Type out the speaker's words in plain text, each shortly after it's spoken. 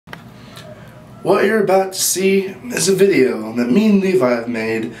What you're about to see is a video that me and Levi have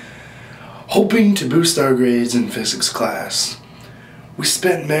made, hoping to boost our grades in physics class. We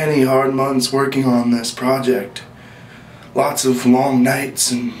spent many hard months working on this project. Lots of long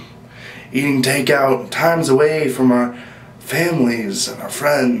nights and eating takeout, times away from our families and our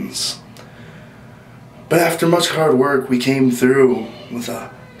friends. But after much hard work, we came through with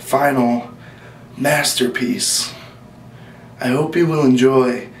a final masterpiece. I hope you will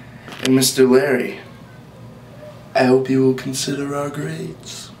enjoy. And Mr. Larry, I hope you will consider our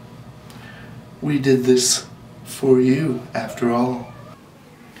grades. We did this for you, after all.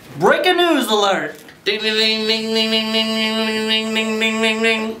 Breaking news alert! Ding ding ding ding ding ding ding ding ding ding ding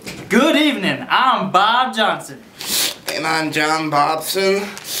ding. Good evening, I'm Bob Johnson. And I'm John Bobson.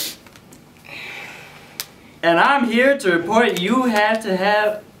 And I'm here to report you had to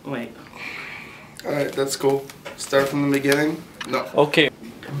have... Wait. Alright, that's cool. Start from the beginning? No. Okay.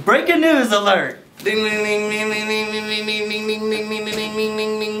 Breaking news alert! Ding ding ding ding ding ding ding ding ding ding ding ding ding ding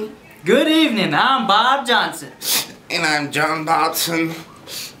ding ding. Good evening, I'm Bob Johnson. And I'm John Bobson.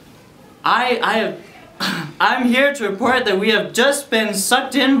 I'm here to report that we have just been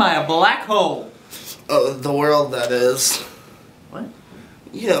sucked in by a black hole. The world, that is. What?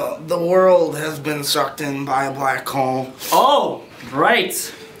 Yeah, the world has been sucked in by a black hole. Oh,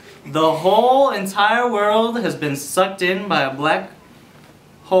 right. The whole entire world has been sucked in by a black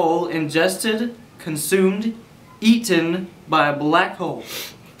hole, ingested, consumed, eaten by a black hole.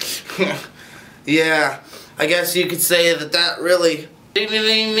 Yeah, I guess you could say that really... Ding ding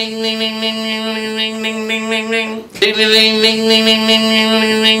ding ding ding ding ding ding ding ding ding ding. Ding ding ding ding ding ding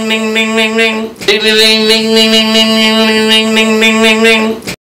ding ding ding ding ding ding. Ding ding ding ding ding ding ding ding ding ding ding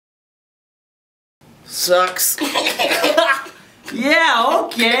ding. Sucks. Yeah,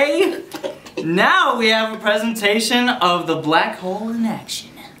 okay. Now we have a presentation of the black hole in action.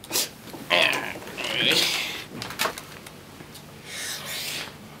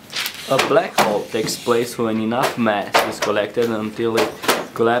 A black hole takes place when enough mass is collected until it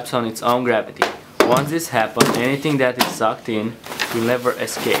collapses on its own gravity. Once this happens, anything that is sucked in will never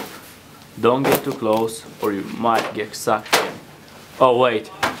escape. Don't get too close or you might get sucked in. Oh wait,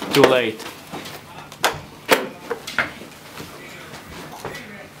 too late.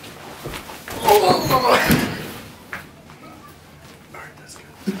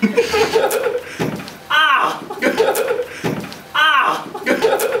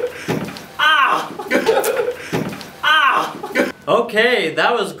 Okay,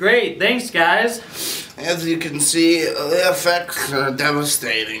 that was great. Thanks, guys. As you can see, the effects are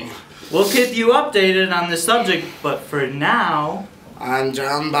devastating. We'll keep you updated on this subject, but for now... I'm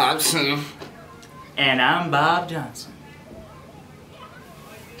John Bobson. And I'm Bob Johnson.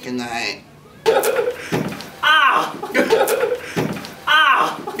 Good night. Ah!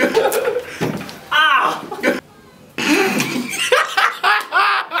 Ah! Ah!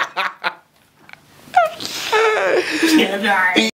 Good night.